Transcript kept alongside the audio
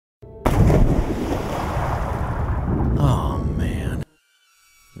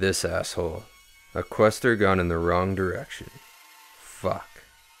This asshole. A quester gone in the wrong direction. Fuck.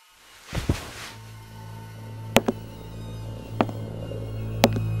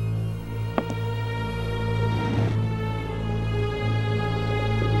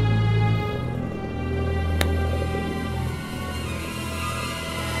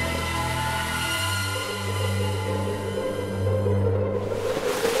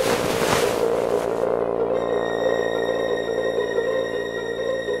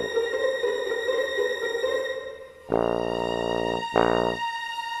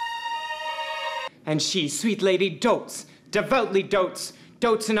 And she, sweet lady, dotes, devoutly dotes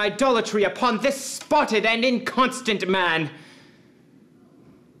in idolatry upon this spotted and inconstant man.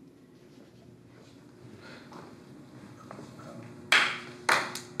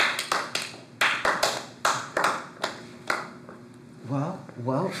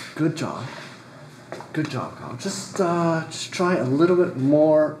 Well, good job. Good job, Carl. Just try a little bit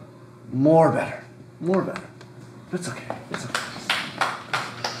more better. More better. It's okay.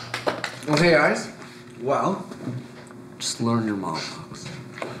 Okay, guys. Well, just learn your monologues.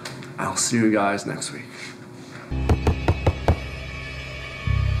 I'll see you guys next week.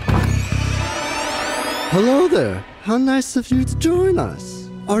 Hello there. How nice of you to join us.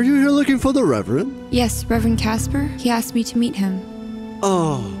 Are you here looking for the Reverend? Yes, Reverend Casper. He asked me to meet him.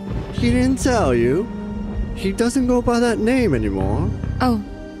 Oh, he didn't tell you? He doesn't go by that name anymore. Oh,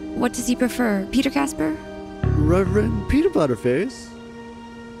 what does he prefer? Peter Casper? Reverend Peter Butterface?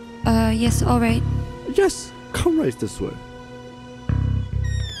 Yes, all right. Yes, come right this way.